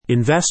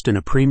Invest in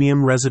a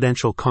premium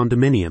residential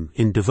condominium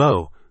in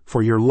Davao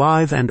for your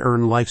live and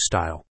earn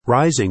lifestyle.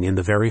 Rising in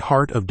the very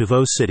heart of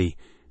Davao City,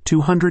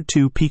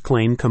 202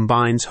 Peaklane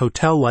combines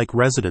hotel-like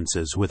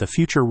residences with a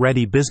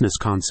future-ready business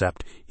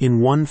concept in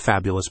one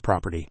fabulous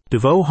property.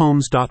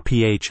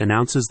 DavaoHomes.ph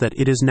announces that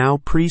it is now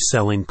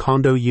pre-selling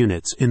condo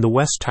units in the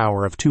West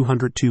Tower of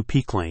 202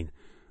 Peaklane,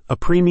 a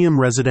premium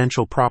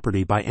residential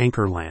property by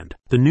Anchorland.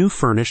 The new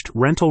furnished,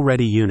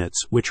 rental-ready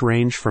units, which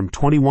range from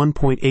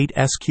 21.8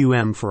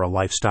 SQM for a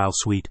lifestyle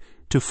suite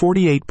to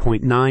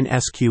 48.9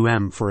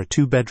 SQM for a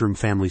two-bedroom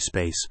family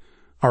space,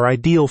 are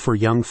ideal for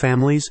young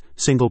families,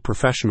 single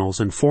professionals,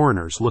 and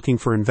foreigners looking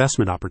for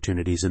investment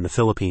opportunities in the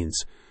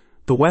Philippines.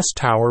 The West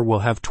Tower will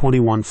have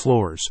 21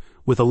 floors,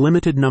 with a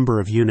limited number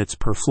of units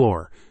per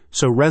floor,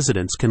 so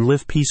residents can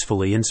live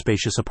peacefully in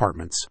spacious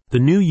apartments. The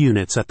new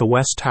units at the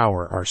West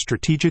Tower are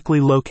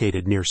strategically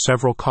located near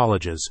several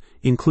colleges,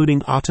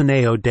 including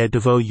Ateneo de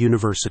Davao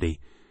University,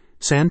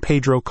 San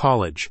Pedro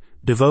College,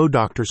 Davao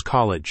Doctors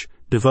College,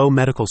 Davao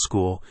Medical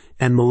School,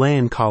 and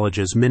Malayan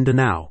Colleges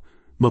Mindanao,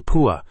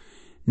 Mapua.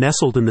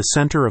 Nestled in the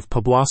center of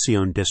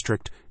Poblacion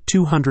District,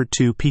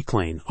 202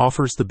 Peaklane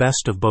offers the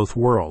best of both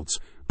worlds,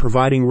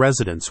 providing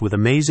residents with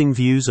amazing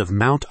views of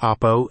Mount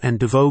Apo and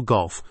Davao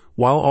Gulf,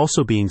 while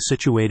also being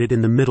situated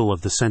in the middle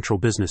of the central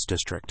business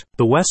district.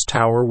 The West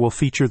Tower will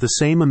feature the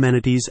same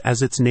amenities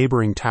as its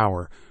neighboring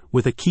tower,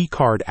 with a key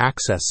card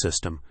access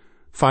system,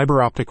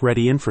 fiber optic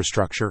ready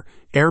infrastructure,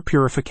 air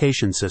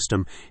purification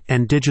system,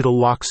 and digital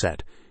lock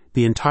set.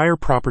 The entire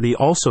property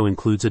also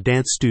includes a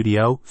dance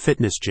studio,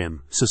 fitness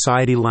gym,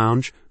 society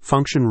lounge,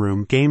 function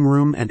room, game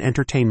room, and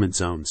entertainment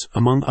zones,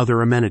 among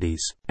other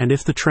amenities. And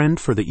if the trend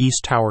for the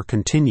East Tower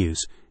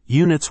continues,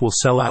 units will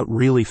sell out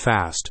really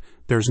fast.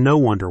 There's no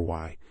wonder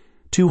why.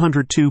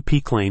 202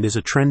 Peaklane is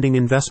a trending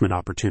investment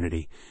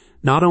opportunity.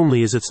 Not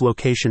only is its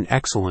location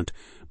excellent,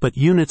 but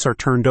units are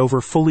turned over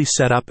fully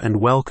set up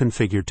and well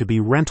configured to be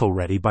rental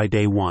ready by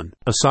day one.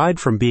 Aside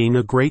from being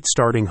a great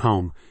starting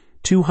home,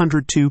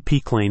 202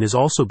 Peaklane is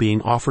also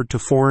being offered to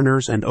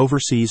foreigners and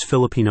overseas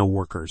Filipino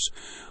workers,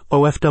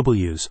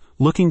 OFWs,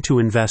 looking to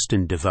invest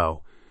in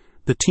Davao.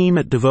 The team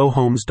at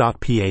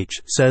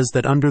DavaoHomes.ph says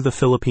that under the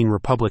Philippine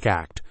Republic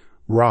Act,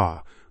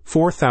 RA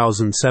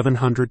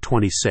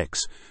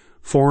 4726,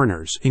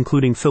 foreigners,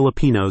 including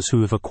Filipinos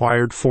who have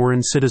acquired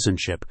foreign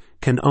citizenship,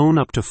 can own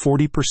up to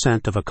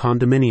 40% of a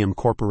condominium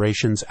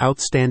corporation's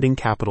outstanding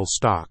capital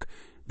stock.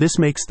 This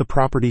makes the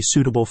property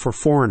suitable for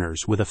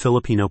foreigners with a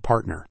Filipino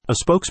partner. A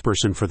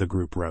spokesperson for the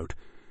group wrote,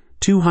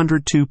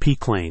 202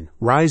 Peaklane,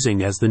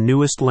 rising as the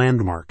newest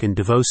landmark in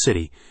Davao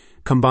City,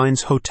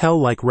 combines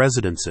hotel-like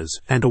residences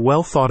and a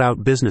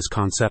well-thought-out business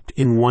concept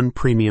in one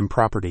premium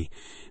property.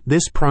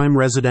 This prime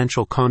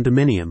residential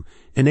condominium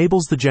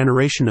enables the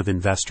generation of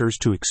investors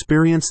to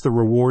experience the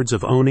rewards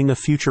of owning a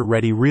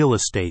future-ready real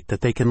estate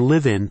that they can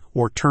live in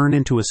or turn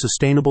into a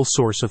sustainable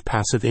source of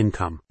passive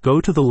income. Go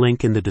to the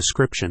link in the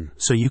description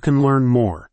so you can learn more.